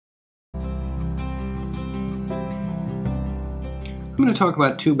I'm going to talk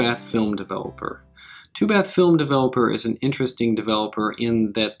about Two-Bath Film Developer. Two-Bath Film Developer is an interesting developer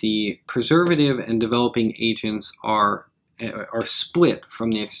in that the preservative and developing agents are split from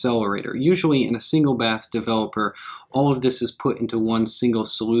the accelerator. Usually in a single bath developer, all of this is put into one single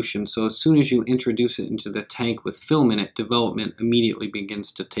solution. So as soon as you introduce it into the tank with film in it, development immediately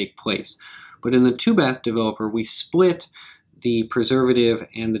begins to take place. But in the two-bath developer, we split the preservative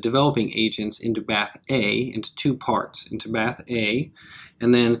and the developing agents into bath A, into two parts, into bath A,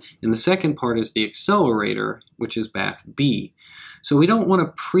 and then in the second part is the accelerator, which is bath B. So we don't want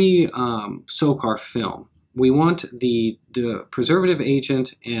to pre-soak our film. We want the preservative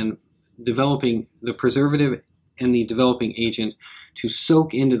agent and the preservative and the developing agent to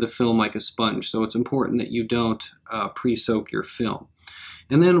soak into the film like a sponge. So it's important that you don't pre-soak your film.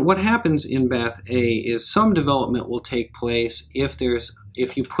 And then what happens in bath A is some development will take place if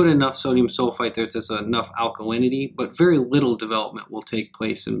you put enough sodium sulfite, there's enough alkalinity, but very little development will take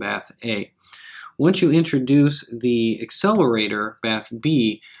place in bath A. Once you introduce the accelerator, bath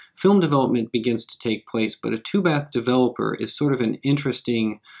B, film development begins to take place, but a two-bath developer is sort of an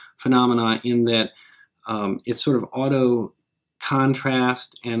interesting phenomenon in that it's sort of auto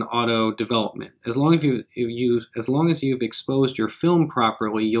contrast and auto development. As long as you've exposed your film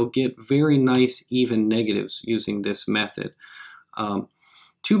properly, you'll get very nice even negatives using this method.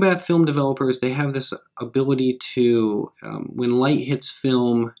 Two-bath film developers, they have this ability to, when light hits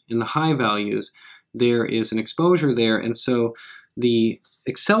film in the high values, there is an exposure there, and so the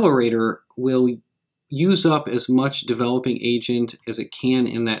accelerator will use up as much developing agent as it can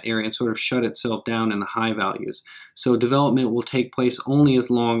in that area and sort of shut itself down in the high values. So development will take place only as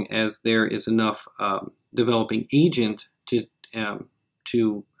long as there is enough developing agent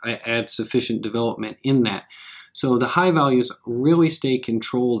to add sufficient development in that. So the high values really stay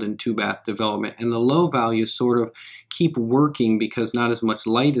controlled in two-bath development, and the low values sort of keep working because not as much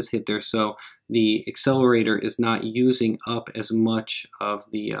light is hit there, so the accelerator is not using up as much of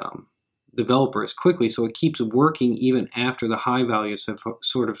the developer as quickly, so it keeps working even after the high values have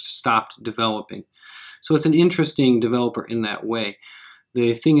sort of stopped developing. So it's an interesting developer in that way.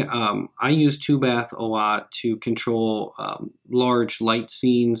 The thing, I use two-bath a lot to control large light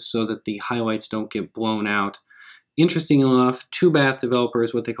scenes so that the highlights don't get blown out. Interesting enough, two-bath developer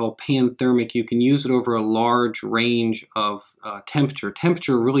is what they call panthermic. You can use it over a large range of temperature.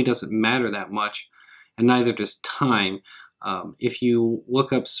 Temperature really doesn't matter that much, and neither does time. If you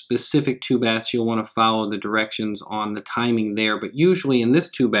look up specific two-baths, you'll want to follow the directions on the timing there. But usually in this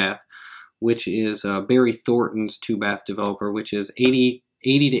two-bath, which is Barry Thornton's two-bath developer, which is 80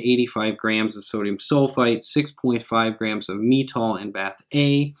 to 85 grams of sodium sulfite, 6.5 grams of metol in bath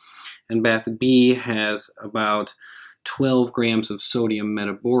A, and bath B has about 12 grams of sodium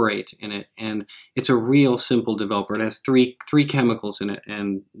metaborate in it, and it's a real simple developer. It has three chemicals in it,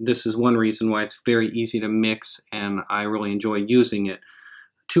 and this is one reason why it's very easy to mix, and I really enjoy using it.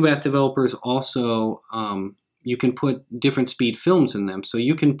 Two-bath developers also, you can put different speed films in them, so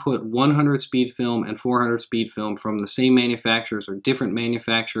you can put 100 speed film and 400 speed film from the same manufacturers or different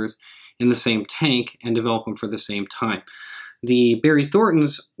manufacturers in the same tank and develop them for the same time. The Barry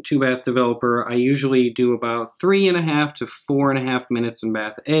Thornton's two-bath developer, I usually do about 3.5 to 4.5 minutes in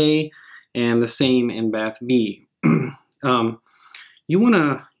bath A, and the same in bath B. You want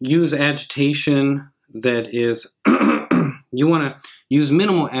to use agitation that is, you want to use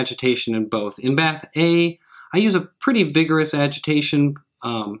minimal agitation in both. In bath A, I use a pretty vigorous agitation,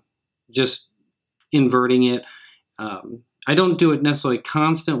 just inverting it. I don't do it necessarily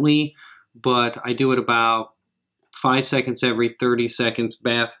constantly, but I do it about 5 seconds every 30 seconds.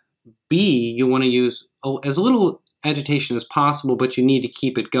 Bath B, you want to use as little agitation as possible, but you need to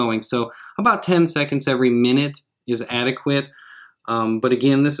keep it going. So about 10 seconds every minute is adequate. But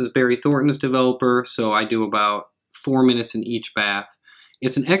again, this is Barry Thornton's developer, so I do about 4 minutes in each bath.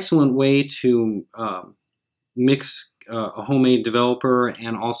 It's an excellent way to mix a homemade developer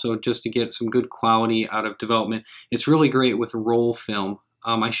and also just to get some good quality out of development. It's really great with roll film.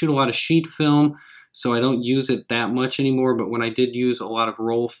 I shoot a lot of sheet film, so I don't use it that much anymore, but when I did use a lot of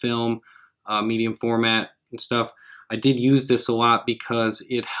roll film, medium format and stuff, I did use this a lot because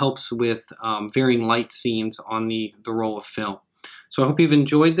it helps with varying light scenes on the roll of film. So I hope you've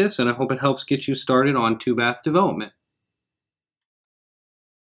enjoyed this, and I hope it helps get you started on two-bath development.